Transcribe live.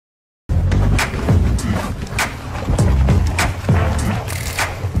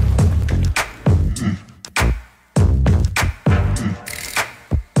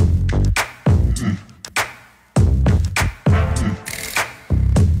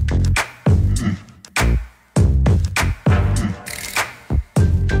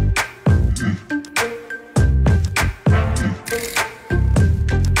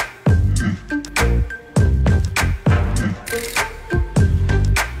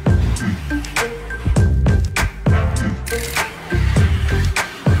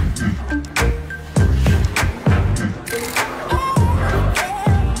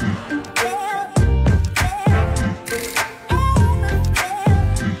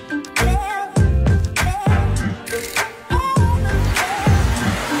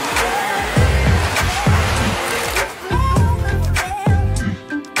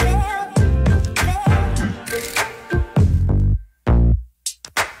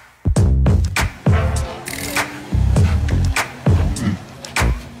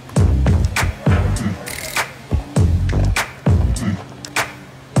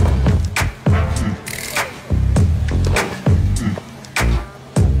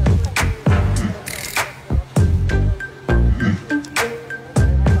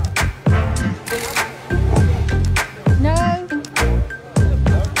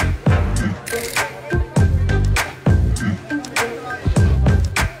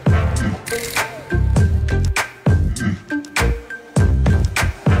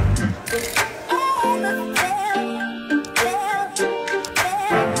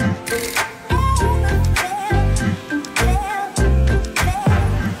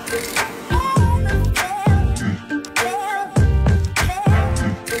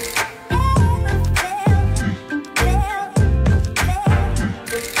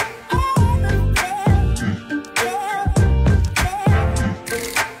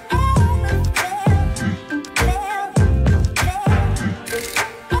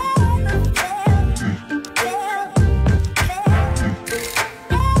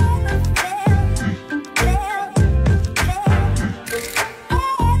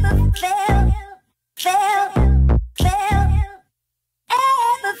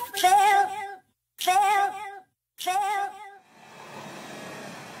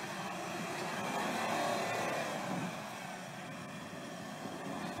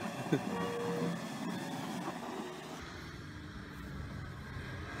Showed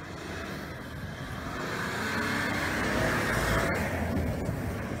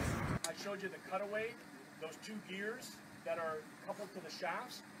you the cutaway, those two gears that are coupled to the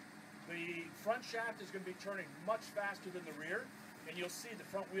shafts. The front shaft is going to be turning much faster than the rear, and you'll see the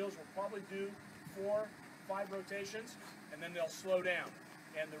front wheels will probably do 4-5 rotations, and then they'll slow down.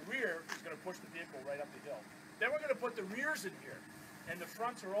 And the rear is going to push the vehicle right up the hill. Then we're going to put the rears in here, and the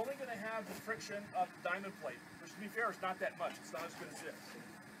fronts are only going to have the friction of the diamond plate, which, to be fair, is not that much. It's not as good as this.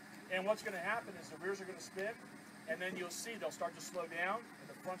 And what's going to happen is the rears are going to spin, and then you'll see they'll start to slow down, and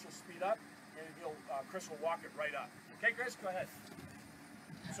the fronts will speed up, and Chris will walk it right up. Okay, Chris, go ahead.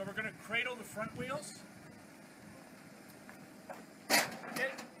 So we're going to cradle the front wheels.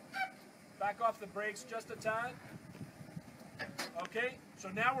 Okay, back off the brakes just a tad. Okay, so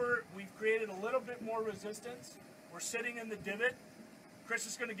now we've created a little bit more resistance. We're sitting in the divot. Chris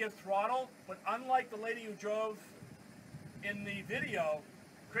is going to give throttle, but unlike the lady who drove in the video,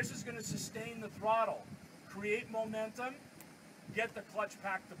 Chris is going to sustain the throttle, create momentum, get the clutch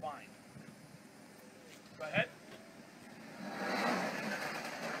pack to bind. Go ahead.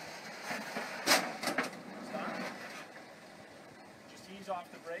 Stop. Just ease off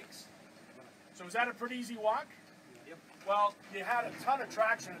the brakes. So was that a pretty easy walk? Yep. Well, you had a ton of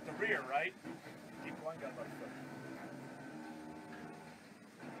traction at the rear, right? Keep going, got about a foot.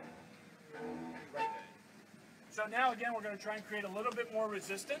 Right there. So now again, we're going to try and create a little bit more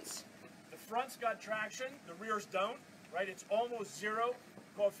resistance. The front's got traction, the rears don't, right? It's almost zero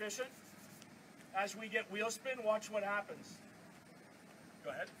coefficient. As we get wheel spin, watch what happens.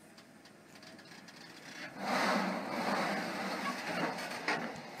 Go ahead.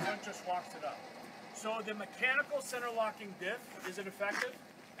 Front just walks it up. So the mechanical center locking diff, is it effective?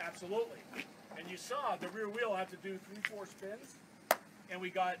 Absolutely. And you saw the rear wheel had to do 3-4 spins, and we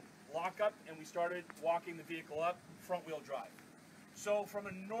got lock up and we started walking the vehicle up, front wheel drive. So from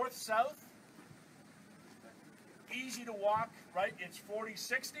a north-south, easy to walk, right? It's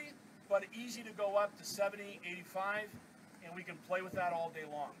 40-60, but easy to go up to 70, 85, and we can play with that all day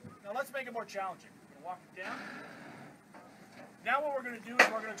long. Now let's make it more challenging. We're going to walk it down. Now what we're going to do is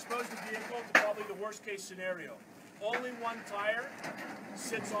we're going to expose the vehicle to probably the worst case scenario. Only one tire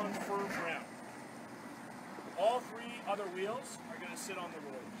sits on firm ground. All 3 other wheels are going to sit on the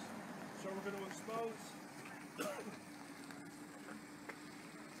rollers. So we're going to expose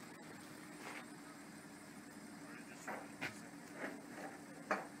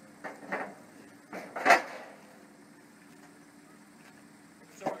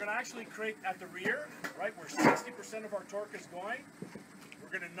actually create at the rear, right, where 60% of our torque is going. We're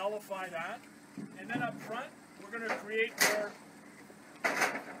going to nullify that. And then up front, we're going to create where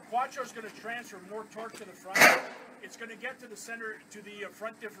Quattro is going to transfer more torque to the front. It's going to get to the center, to the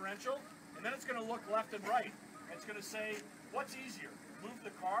front differential, and then it's going to look left and right. It's going to say, what's easier, move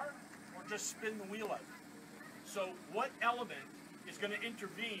the car or just spin the wheel out? So what element is going to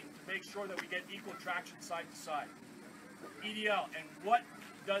intervene to make sure that we get equal traction side to side? EDL. And what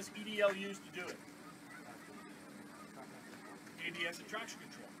does EDL use to do it? ABS and traction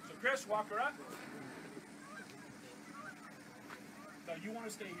control. So Chris, walk her up. No, you want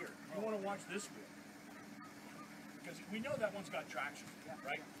to stay here. You want to watch this wheel. Because we know that one's got traction,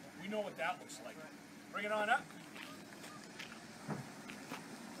 right? We know what that looks like. Bring it on up.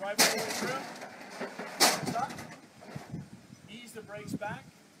 Drive all the way through. Stop. Ease the brakes back.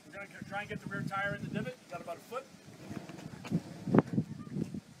 We're going to try and get the rear tire in the divot. You got about a foot.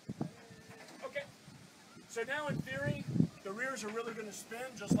 Okay. So now in theory, the rears are really going to spin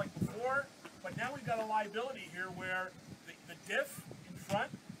just like before, but now we've got a liability here where the diff in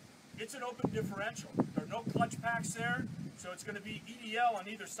front, it's an open differential. There are no clutch packs there, so it's going to be EDL on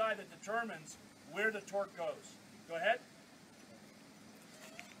either side that determines where the torque goes. Go ahead.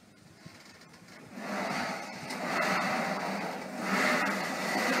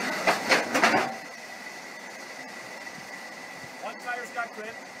 One tire's got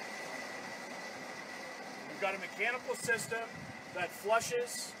grip. We've got a mechanical system that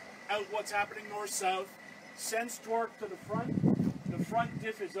flushes out what's happening north-south, sends torque to the front. The front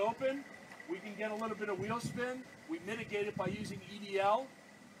diff is open. We can get a little bit of wheel spin. We mitigate it by using EDL,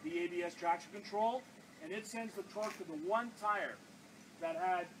 the ABS traction control, and it sends the torque to the one tire that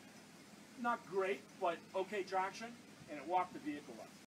had not great, but okay traction, and it walked the vehicle up.